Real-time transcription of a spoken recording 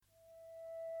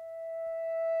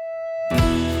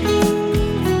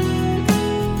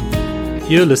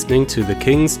You're listening to the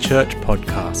King's Church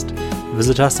podcast.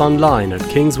 Visit us online at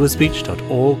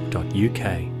kingswisbeach.org.uk.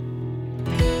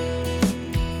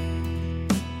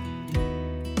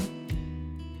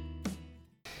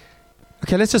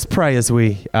 Okay, let's just pray as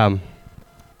we come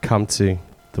to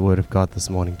the Word of God this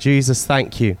morning. Jesus,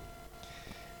 thank you.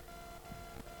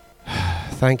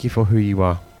 Thank you for who you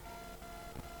are.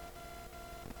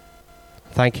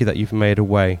 Thank you that you've made a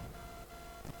way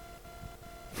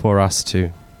for us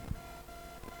to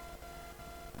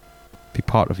be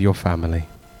part of your family.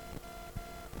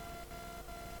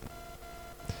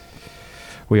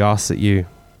 We ask that you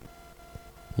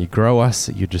grow us,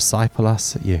 that you disciple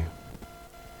us, that you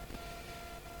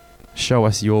show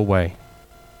us your way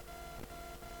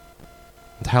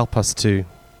and help us to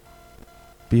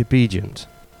be obedient,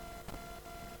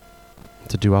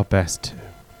 to do our best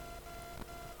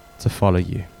to follow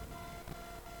you.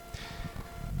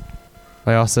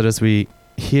 I ask that as we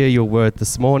hear your word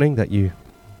this morning, that you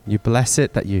bless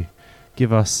it, that you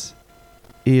give us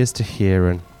ears to hear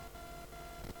and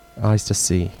eyes to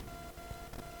see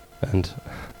and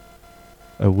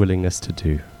a willingness to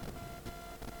do.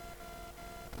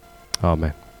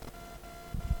 Amen.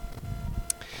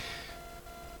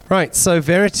 Right, so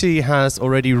Verity has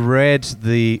already read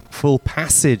the full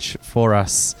passage for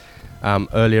us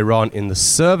earlier on in the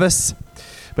service.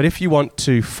 But if you want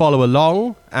to follow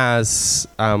along as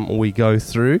we go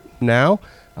through now,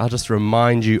 I'll just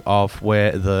remind you of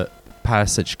where the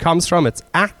passage comes from. It's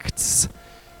Acts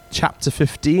chapter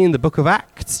 15, the book of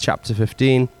Acts chapter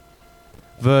 15,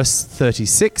 verse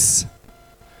 36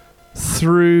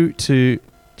 through to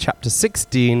chapter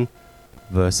 16,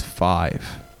 verse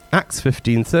 5. Acts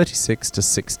 15, 36 to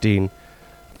 16,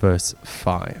 verse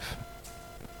 5.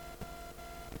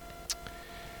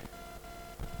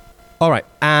 All right,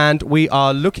 and we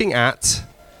are looking at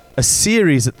a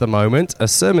series at the moment, a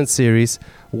sermon series,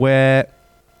 where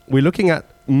we're looking at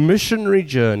missionary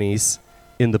journeys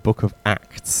in the book of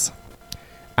Acts.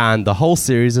 And the whole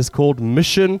series is called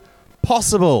Mission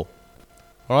Possible.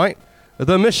 All right?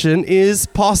 The mission is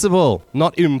possible,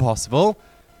 not impossible.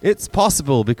 It's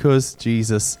possible because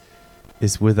Jesus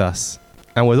is with us.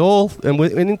 And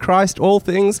in Christ all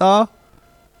things are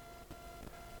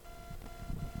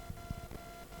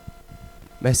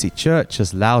Messy church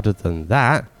is louder than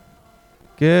that.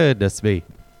 Goodness me.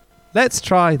 Let's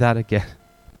try that again.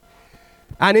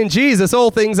 And in Jesus, all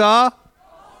things are?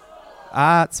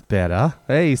 That's better.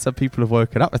 Hey, some people have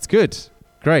woken up. That's good.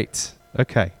 Great.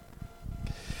 Okay.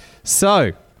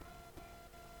 So,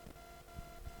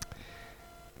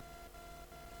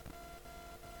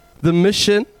 the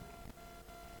mission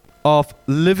of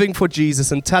living for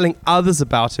Jesus and telling others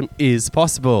about him is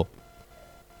possible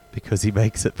because he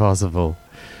makes it possible.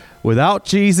 Without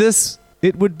Jesus,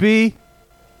 it would be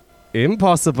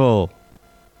impossible.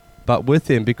 But with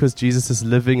him, because Jesus is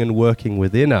living and working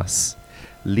within us,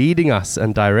 leading us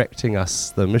and directing us,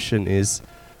 the mission is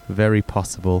very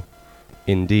possible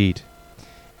indeed.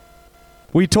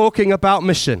 We're talking about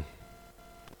mission,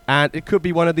 and it could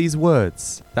be one of these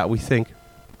words that we think,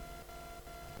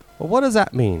 well, what does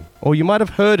that mean? Or you might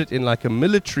have heard it in like a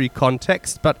military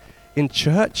context, but in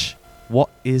church,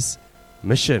 what is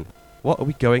mission? What are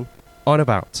we going on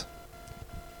about?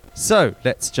 So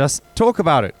let's just talk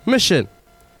about it. Mission.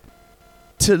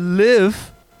 To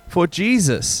live for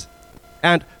Jesus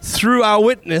and through our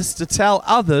witness to tell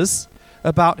others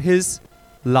about his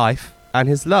life and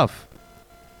his love.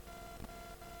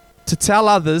 To tell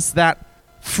others that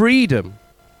freedom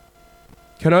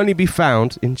can only be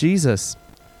found in Jesus.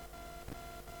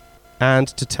 And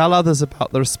to tell others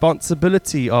about the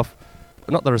possibility of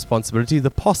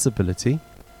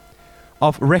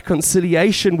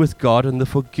reconciliation with God and the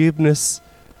forgiveness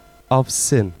of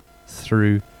sin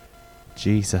through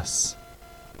Jesus.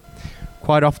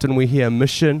 Quite often we hear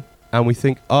mission and we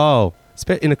think,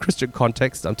 in a Christian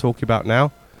context I'm talking about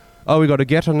now, we've got to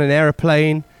get on an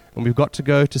airplane and we've got to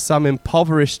go to some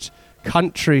impoverished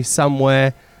country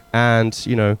somewhere and,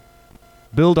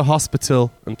 build a hospital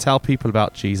and tell people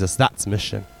about Jesus. That's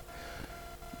mission.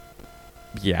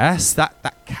 Yes, that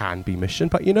can be mission,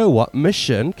 but you know what?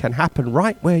 Mission can happen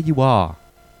right where you are.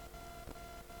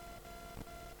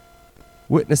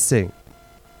 Witnessing,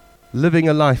 living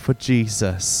a life for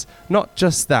Jesus. Not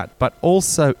just that, but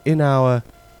also in our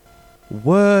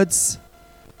words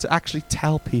to actually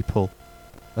tell people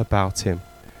about him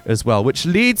as well. Which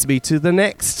leads me to the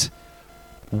next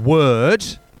word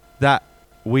that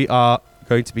we are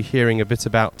going to be hearing a bit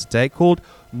about today, called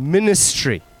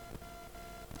ministry.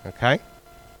 Okay?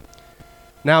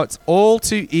 Now, it's all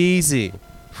too easy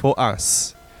for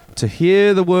us to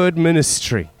hear the word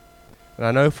ministry And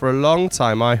I know for a long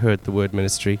time I heard the word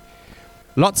ministry.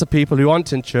 Lots of people who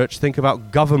aren't in church think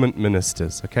about government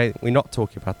ministers, okay? We're not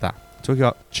talking about that. We're talking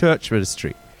about church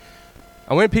ministry.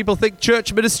 And when people think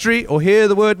church ministry or hear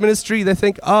the word ministry, they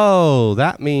think, oh,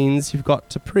 that means you've got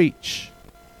to preach.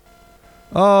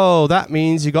 Oh, that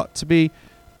means you've got to be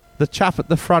the chap at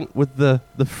the front with the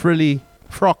frilly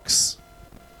frocks.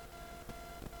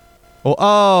 Or,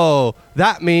 oh,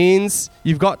 that means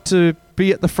you've got to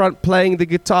be at the front playing the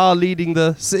guitar, leading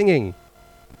the singing.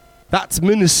 That's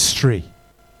ministry.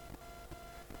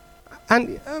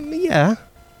 And yeah,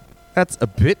 that's a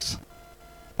bit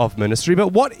of ministry. But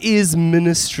what is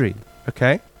ministry?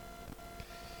 Okay?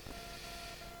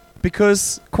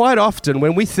 Because quite often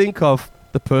when we think of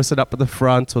the person up at the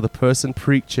front or the person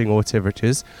preaching or whatever it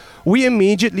is, we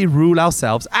immediately rule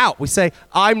ourselves out. We say,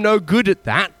 I'm no good at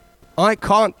that. I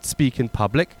can't speak in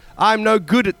public. I'm no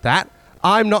good at that.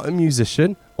 I'm not a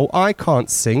musician, or I can't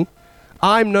sing.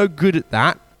 I'm no good at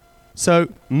that. So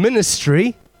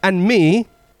ministry and me,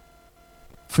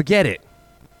 forget it.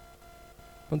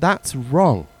 Well, that's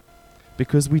wrong,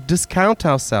 because we discount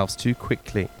ourselves too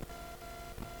quickly.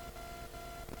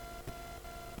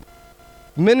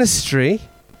 Ministry.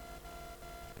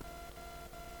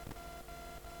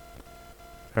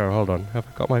 Oh, hold on. Have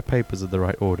I got my papers in the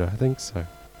right order? I think so.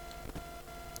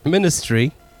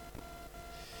 Ministry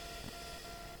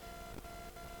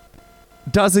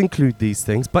does include these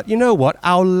things, but you know what?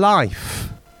 Our life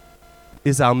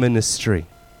is our ministry.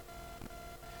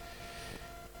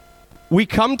 We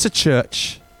come to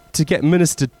church to get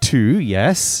ministered to,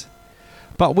 yes,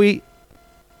 but we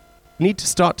need to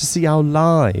start to see our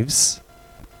lives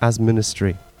as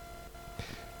ministry.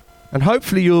 And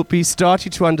hopefully you'll be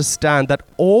starting to understand that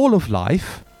all of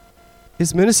life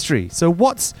is ministry. So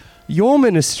what's your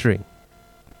ministry?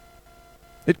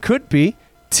 It could be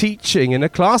teaching in a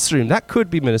classroom. That could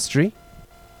be ministry.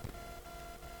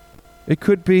 It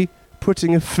could be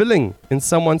putting a filling in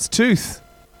someone's tooth.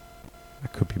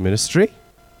 That could be ministry.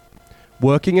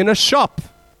 Working in a shop,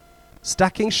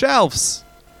 stacking shelves,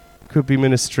 could be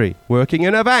ministry. Working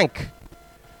in a bank,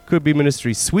 could be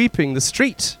ministry. Sweeping the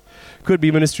street, could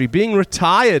be ministry. Being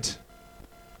retired,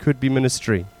 could be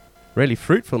ministry. Really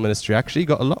fruitful ministry, actually. You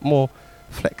got a lot more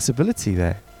flexibility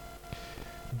there.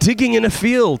 Digging in a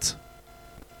field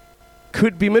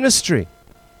could be ministry.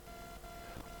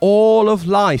 All of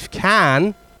life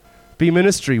can be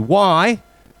ministry. Why?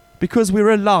 Because we're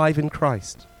alive in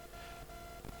Christ.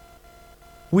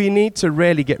 We need to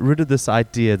really get rid of this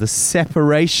idea, the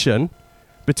separation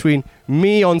between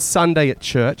me on Sunday at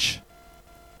church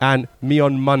and me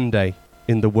on Monday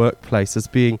in the workplace as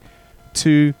being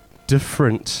two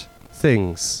different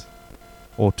things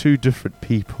or two different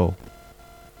people.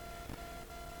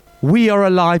 We are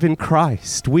alive in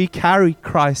Christ. We carry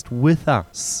Christ with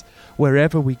us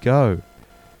wherever we go.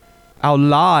 Our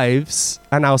lives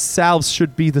and ourselves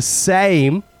should be the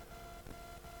same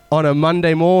on a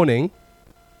Monday morning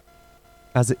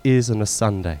as it is on a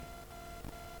Sunday.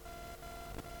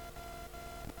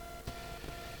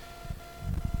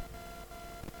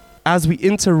 As we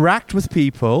interact with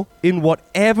people in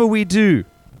whatever we do,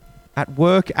 at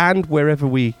work and wherever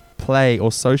we play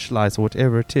or socialize or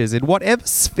whatever it is, in whatever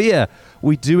sphere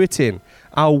we do it in,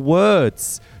 our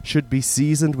words should be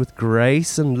seasoned with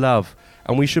grace and love,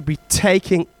 and we should be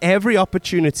taking every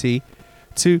opportunity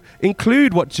to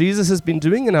include what Jesus has been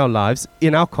doing in our lives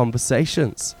in our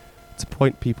conversations, to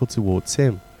point people towards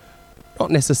him.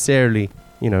 Not necessarily,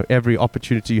 every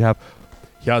opportunity you have,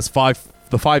 here's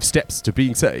the 5 steps to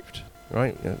being saved,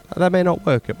 right? That may not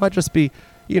work. It might just be,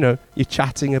 you're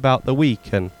chatting about the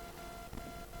week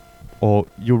or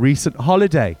your recent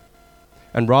holiday.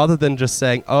 And rather than just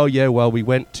saying, oh yeah, well, we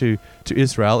went to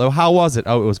Israel. Oh, how was it?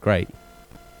 Oh, it was great.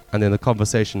 And then the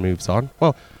conversation moves on.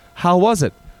 Well, how was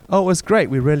it? Oh, it was great.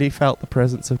 We really felt the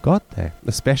presence of God there,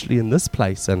 especially in this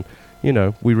place. And,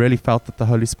 we really felt that the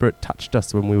Holy Spirit touched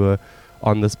us when we were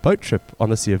on this boat trip on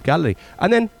the Sea of Galilee.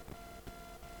 And then,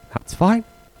 that's fine.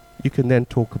 You can then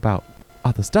talk about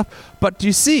other stuff. But do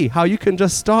you see how you can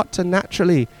just start to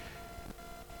naturally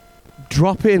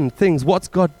drop in things? What's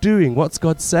God doing? What's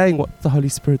God saying? What the Holy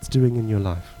Spirit's doing in your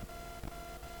life?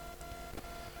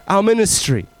 Our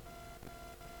ministry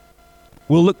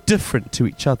will look different to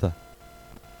each other.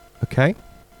 Okay?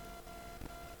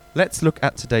 Let's look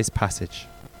at today's passage.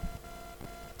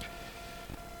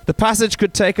 The passage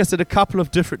could take us in a couple of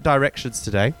different directions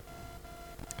today.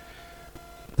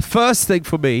 The first thing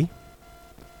for me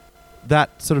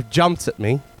that sort of jumped at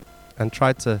me and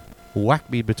tried to whack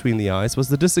me between the eyes was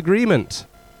the disagreement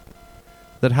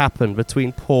that happened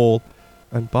between Paul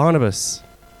and Barnabas.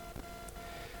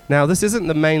 Now, this isn't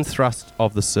the main thrust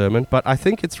of the sermon, but I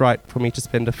think it's right for me to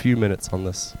spend a few minutes on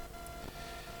this.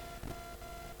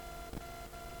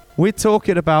 We're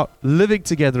talking about living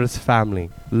together as family,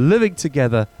 living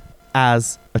together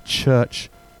as a church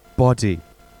body,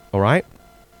 all right?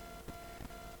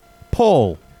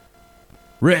 Paul,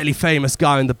 really famous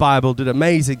guy in the Bible, did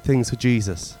amazing things for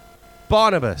Jesus.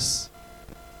 Barnabas,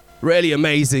 really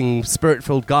amazing,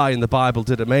 spirit-filled guy in the Bible,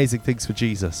 did amazing things for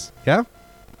Jesus, yeah?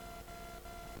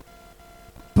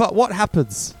 But what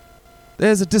happens?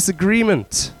 There's a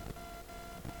disagreement,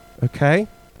 okay?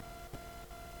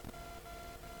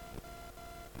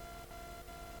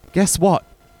 Guess what?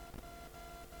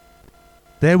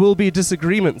 There will be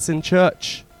disagreements in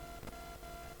church.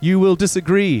 You will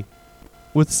disagree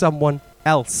with someone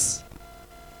else.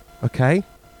 Okay?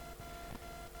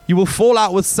 You will fall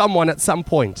out with someone at some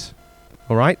point.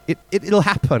 All right? It'll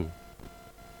happen.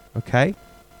 Okay?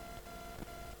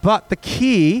 But the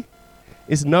key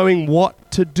is knowing what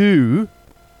to do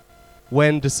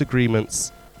when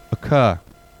disagreements occur.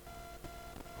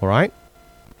 All right?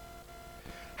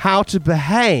 How to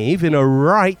behave in a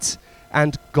right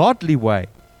and godly way.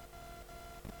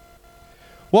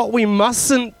 What we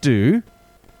mustn't do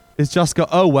is just go,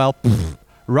 oh well,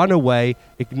 run away,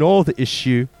 ignore the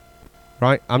issue,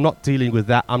 right? I'm not dealing with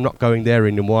that. I'm not going there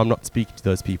anymore. I'm not speaking to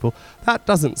those people. That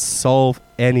doesn't solve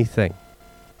anything.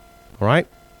 All right?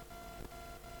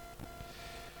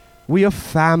 We are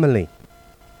family.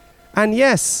 And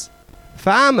yes,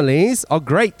 families are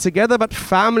great together, but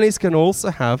families can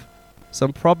also have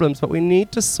some problems, but we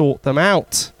need to sort them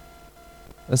out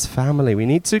as family. We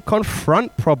need to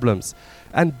confront problems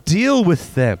and deal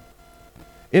with them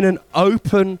in an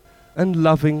open and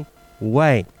loving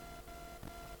way.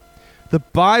 The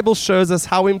Bible shows us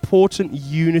how important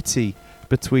unity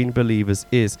between believers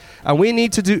is, and we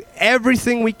need to do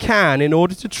everything we can in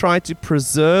order to try to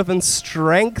preserve and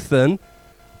strengthen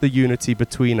the unity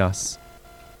between us.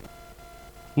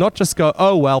 Not just go,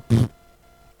 oh well,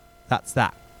 that's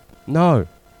that. No.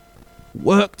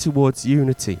 Work towards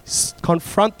unity.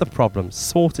 Confront the problem.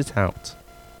 Sort it out.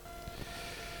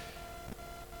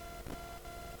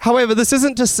 However, this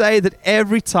isn't to say that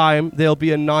every time there'll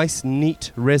be a nice,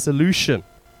 neat resolution,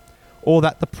 or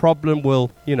that the problem will,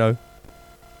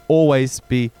 always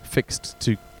be fixed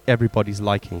to everybody's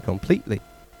liking completely.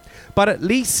 But at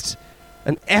least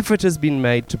an effort has been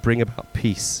made to bring about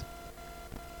peace.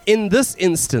 In this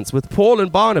instance, with Paul and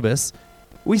Barnabas,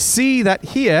 we see that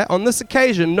here, on this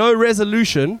occasion, no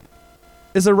resolution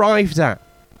is arrived at.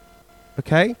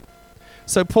 Okay?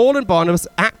 So Paul and Barnabas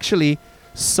actually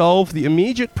solve the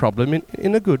immediate problem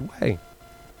in a good way.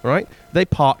 Right? They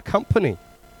part company.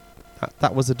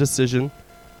 That was a decision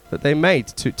that they made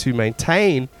to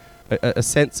maintain a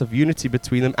sense of unity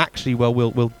between them. Actually, well,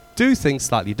 we'll do things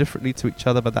slightly differently to each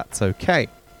other, but that's okay.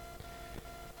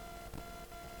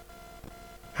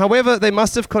 However, they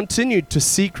must have continued to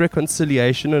seek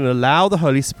reconciliation and allow the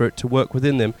Holy Spirit to work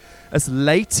within them, as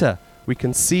later we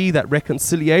can see that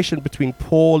reconciliation between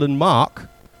Paul and Mark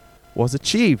was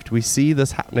achieved. We see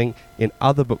this happening in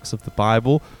other books of the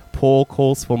Bible. Paul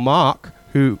calls for Mark,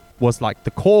 who was like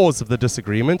the cause of the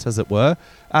disagreement, as it were,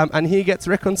 and he gets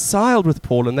reconciled with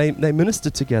Paul, and they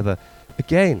minister together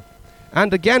again.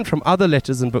 And again, from other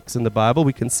letters and books in the Bible,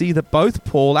 we can see that both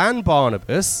Paul and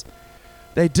Barnabas,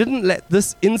 they didn't let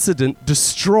this incident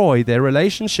destroy their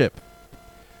relationship.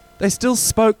 They still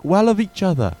spoke well of each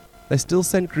other. They still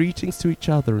sent greetings to each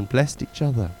other and blessed each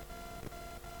other.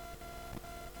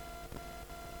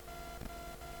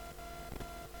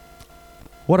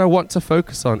 What I want to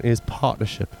focus on is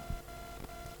partnership.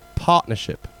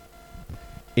 Partnership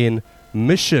in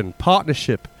mission,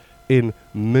 partnership in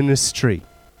ministry,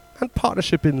 and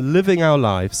partnership in living our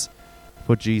lives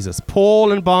for Jesus.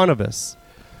 Paul and Barnabas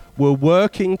were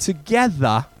working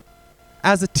together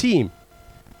as a team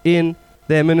in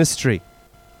their ministry.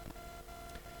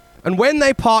 And when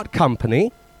they part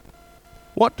company,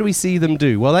 what do we see them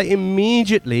do? Well, they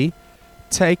immediately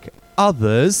take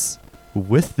others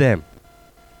with them.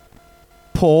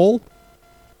 Paul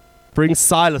brings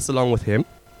Silas along with him.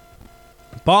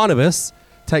 Barnabas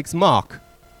takes Mark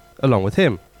along with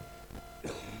him.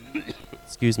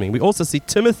 Excuse me. We also see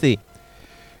Timothy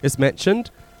is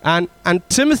mentioned, and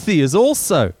Timothy is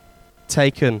also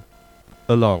taken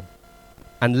along.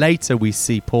 And later we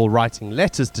see Paul writing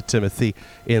letters to Timothy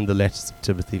in the letters of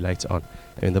Timothy later on.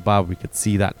 In the Bible we could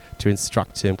see that to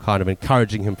instruct him, kind of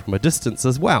encouraging him from a distance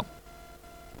as well.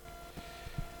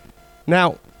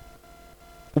 Now,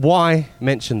 why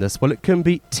mention this? Well, it can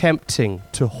be tempting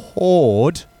to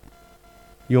hoard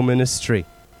your ministry,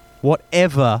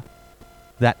 whatever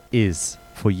that is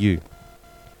for you.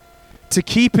 to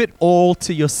keep it all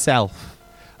to yourself.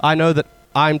 I know that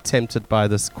I'm tempted by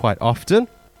this quite often,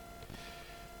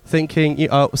 thinking,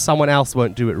 someone else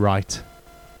won't do it right.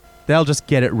 They'll just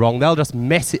get it wrong. They'll just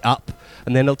mess it up,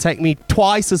 and then it'll take me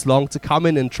twice as long to come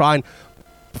in and try and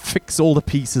fix all the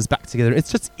pieces back together.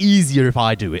 It's just easier if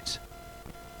I do it.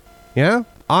 Yeah?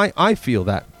 I feel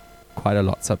that quite a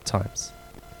lot sometimes.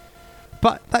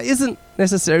 But that isn't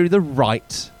necessarily the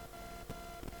right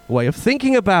way of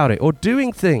thinking about it or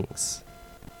doing things.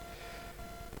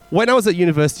 When I was at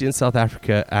university in South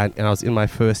Africa and I was in my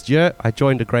first year, I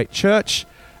joined a great church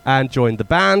and joined the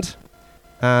band.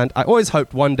 And I always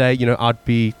hoped one day, I'd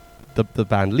be the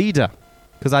band leader,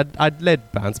 because I'd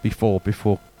led bands before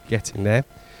getting there.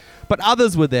 But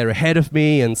others were there ahead of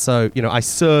me, and so, I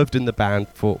served in the band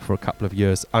for a couple of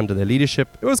years under their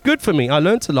leadership. It was good for me. I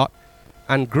learned a lot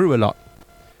and grew a lot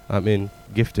in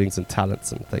giftings and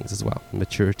talents and things as well,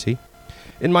 maturity.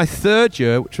 In my third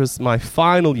year, which was my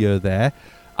final year there,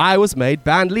 I was made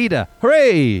band leader.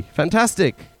 Hooray!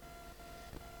 Fantastic.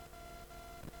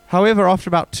 However, after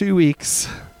about 2 weeks,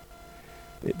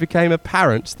 it became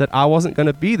apparent that I wasn't going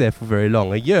to be there for very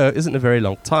long. A year isn't a very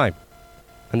long time.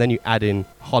 And then you add in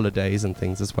holidays and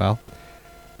things as well.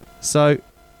 So,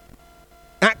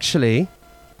 actually,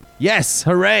 yes,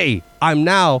 hooray, I'm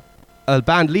now a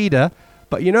band leader.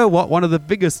 But you know what? One of the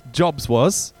biggest jobs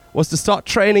was to start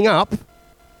training up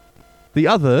the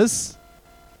others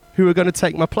who were going to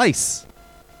take my place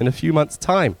in a few months'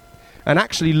 time. And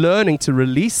actually learning to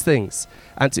release things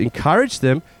and to encourage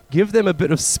them, give them a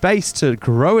bit of space to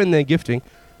grow in their gifting,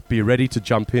 be ready to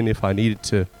jump in if I needed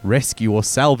to rescue or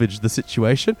salvage the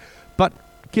situation, but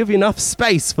give enough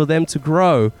space for them to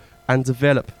grow and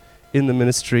develop in the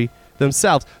ministry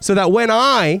themselves. So that when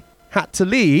I had to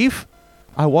leave,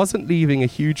 I wasn't leaving a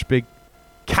huge big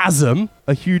chasm,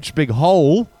 a huge big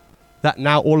hole that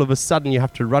now all of a sudden you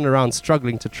have to run around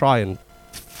struggling to try and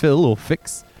fill or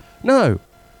fix. No,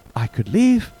 I could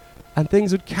leave and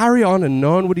things would carry on and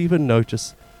no one would even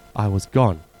notice I was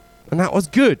gone. And that was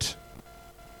good.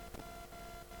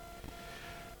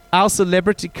 Our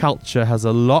celebrity culture has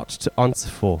a lot to answer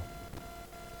for.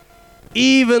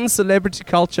 Even celebrity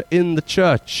culture in the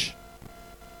church.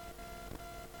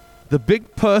 The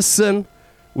big person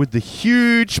with the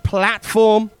huge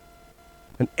platform,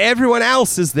 and everyone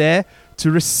else is there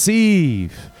to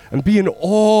receive and be in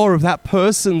awe of that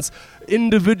person's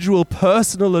individual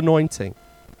personal anointing.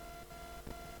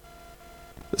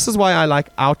 This is why I like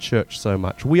our church so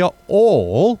much. We are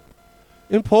all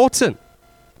important.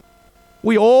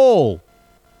 We all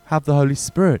have the Holy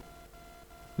Spirit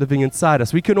living inside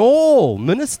us. We can all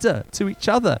minister to each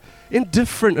other in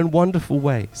different and wonderful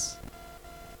ways.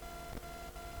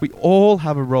 We all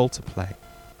have a role to play.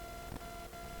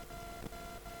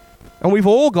 And we've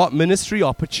all got ministry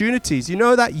opportunities. You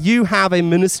know that you have a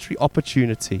ministry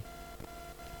opportunity.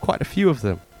 Quite a few of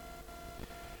them.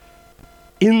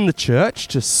 In the church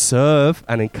to serve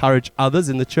and encourage others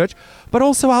in the church, but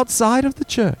also outside of the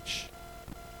church.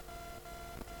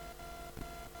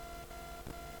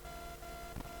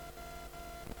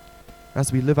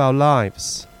 As we live our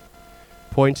lives,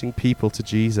 pointing people to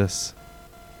Jesus,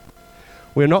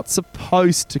 we're not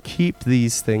supposed to keep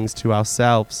these things to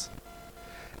ourselves.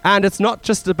 And it's not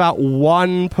just about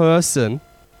one person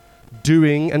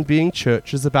doing and being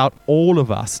church, it's about all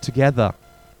of us together.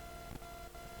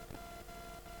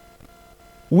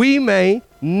 We may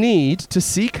need to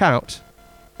seek out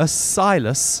a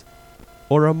Silas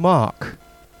or a Mark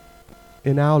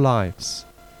in our lives.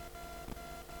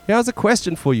 Here's a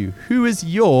question for you. Who is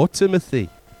your Timothy?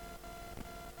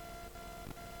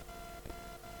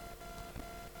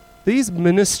 These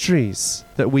ministries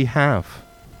that we have,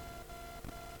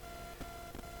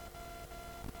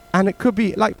 and it could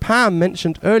be, like Pam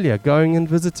mentioned earlier, going and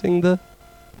visiting the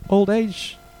old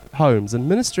age homes and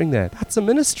ministering there. That's a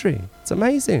ministry. It's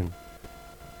amazing.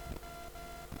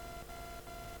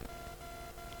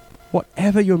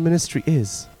 Whatever your ministry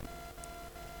is,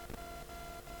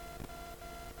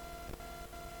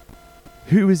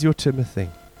 who is your Timothy?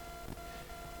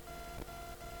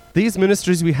 These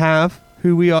ministries we have,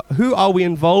 who are we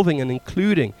involving and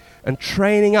including and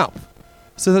training up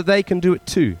so that they can do it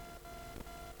too?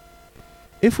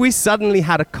 If we suddenly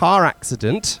had a car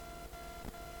accident,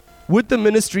 would the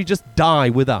ministry just die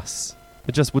with us?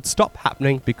 It just would stop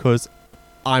happening because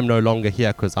I'm no longer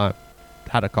here because I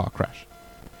had a car crash.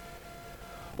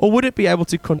 Or would it be able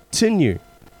to continue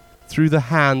through the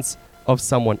hands of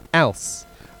someone else?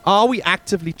 Are we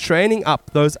actively training up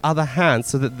those other hands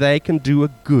so that they can do a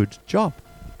good job?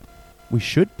 We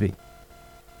should be.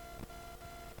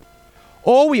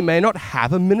 Or we may not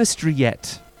have a ministry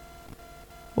yet.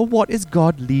 Well, what is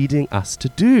God leading us to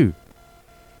do?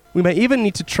 We may even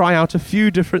need to try out a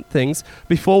few different things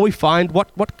before we find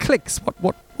what clicks,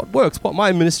 what works, what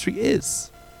my ministry is.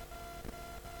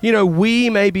 You know, we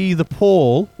may be the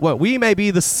Paul, well, we may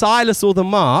be the Silas or the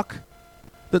Mark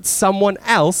that someone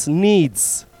else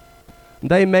needs.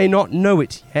 They may not know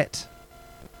it yet,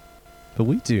 but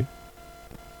we do.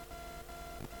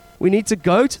 We need to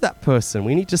go to that person.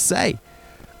 We need to say,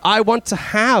 I want to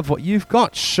have what you've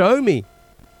got. Show me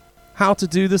how to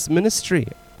do this ministry.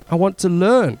 I want to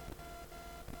learn.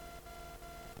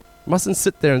 Mustn't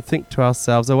sit there and think to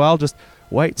ourselves, oh, I'll just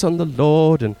wait on the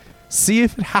Lord and see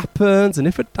if it happens. And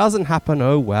if it doesn't happen,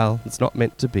 oh, well, it's not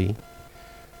meant to be.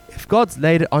 If God's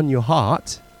laid it on your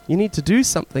heart, you need to do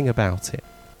something about it.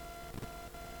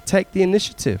 Take the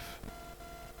initiative.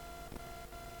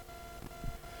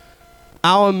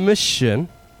 Our mission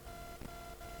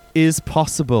is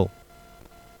possible,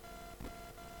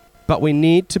 but we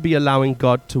need to be allowing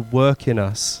God to work in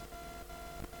us.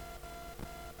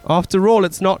 After all,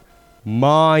 it's not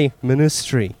my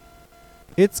ministry.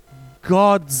 It's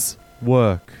God's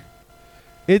work.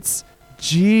 It's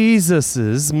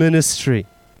Jesus's ministry.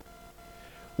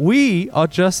 We are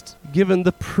just given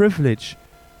the privilege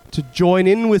to join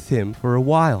in with him for a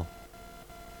while.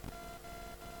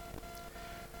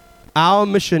 Our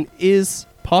mission is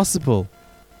possible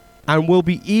and will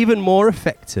be even more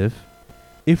effective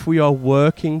if we are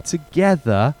working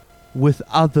together with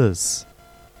others.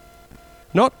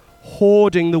 Not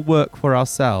hoarding the work for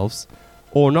ourselves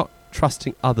or not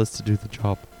trusting others to do the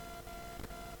job.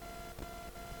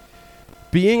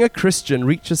 Being a Christian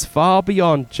reaches far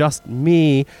beyond just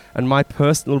me and my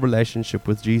personal relationship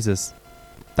with Jesus.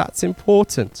 That's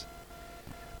important.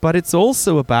 But it's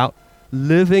also about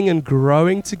living and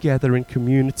growing together in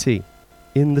community,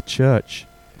 in the church,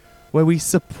 where we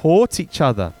support each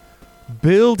other,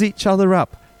 build each other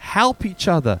up, help each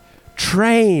other,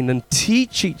 train and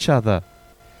teach each other,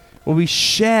 where we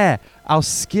share our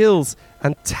skills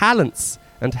and talents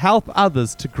and help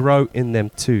others to grow in them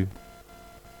too.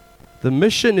 The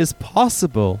mission is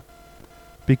possible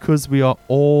because we are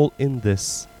all in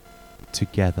this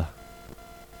together.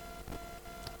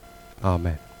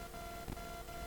 Amen.